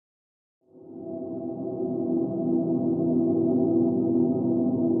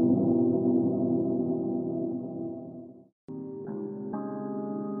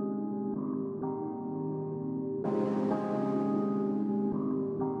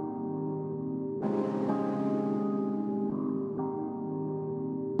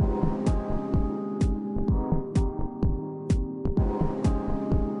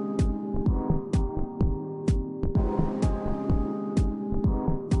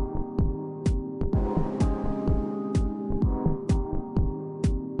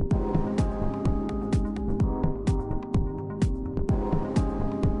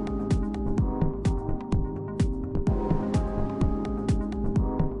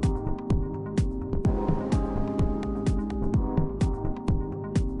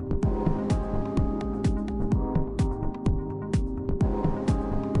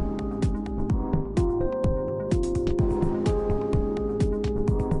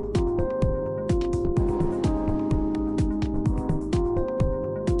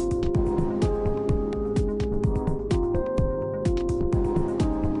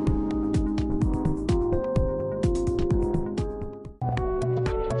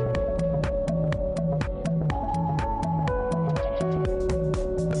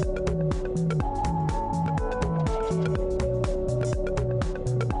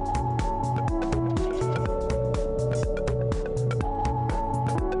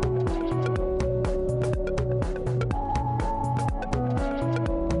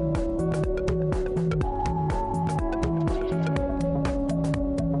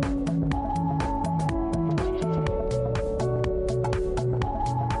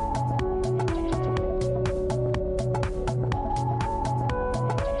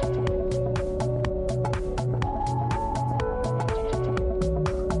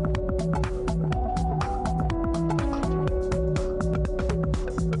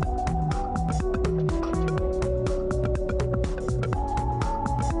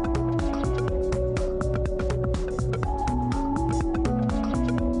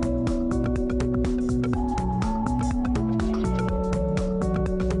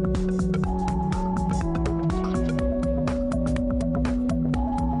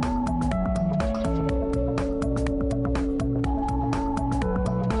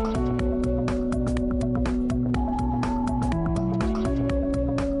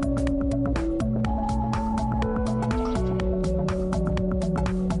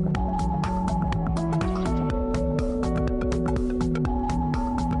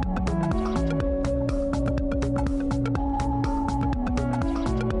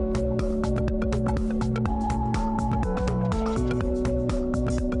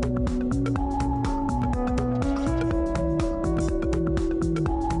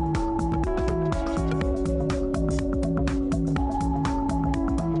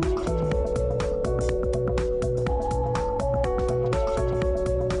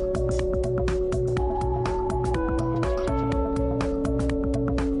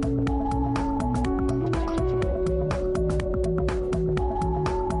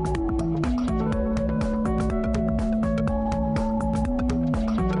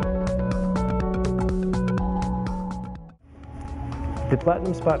The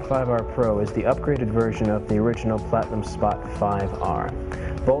Platinum Spot 5R Pro is the upgraded version of the original Platinum Spot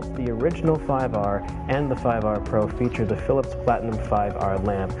 5R. Both the original 5R and the 5R Pro feature the Philips Platinum 5R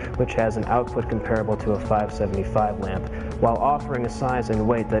lamp, which has an output comparable to a 575 lamp, while offering a size and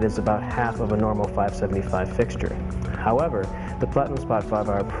weight that is about half of a normal 575 fixture. However, the Platinum Spot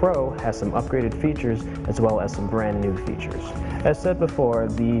 5R Pro has some upgraded features as well as some brand new features. As said before,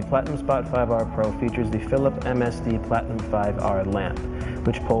 the Platinum Spot 5R Pro features the Philips MSD Platinum 5R lamp,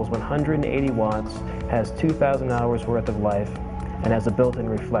 which pulls 180 watts, has 2,000 hours worth of life, and has a built-in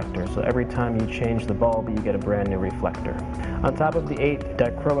reflector, so every time you change the bulb you get a brand new reflector. On top of the 8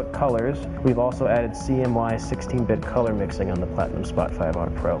 dichroic colors, we've also added CMY 16-bit color mixing on the Platinum Spot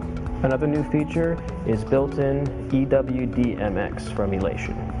 5R Pro. Another new feature is built-in EWD MX from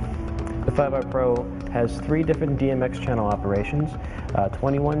Elation. The 5R Pro has 3 different DMX channel operations,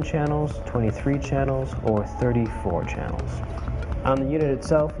 21 channels, 23 channels, or 34 channels. On the unit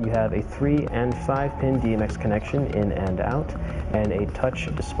itself, you have a 3 and 5-pin DMX connection in and out, and a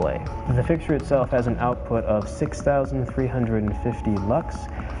touch display. The fixture itself has an output of 6,350 lux,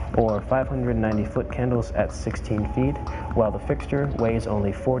 or 590 foot candles at 16 feet, while the fixture weighs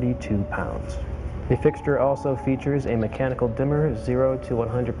only 42 pounds. The fixture also features a mechanical dimmer 0 to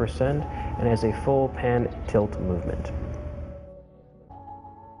 100% and has a full pan tilt movement.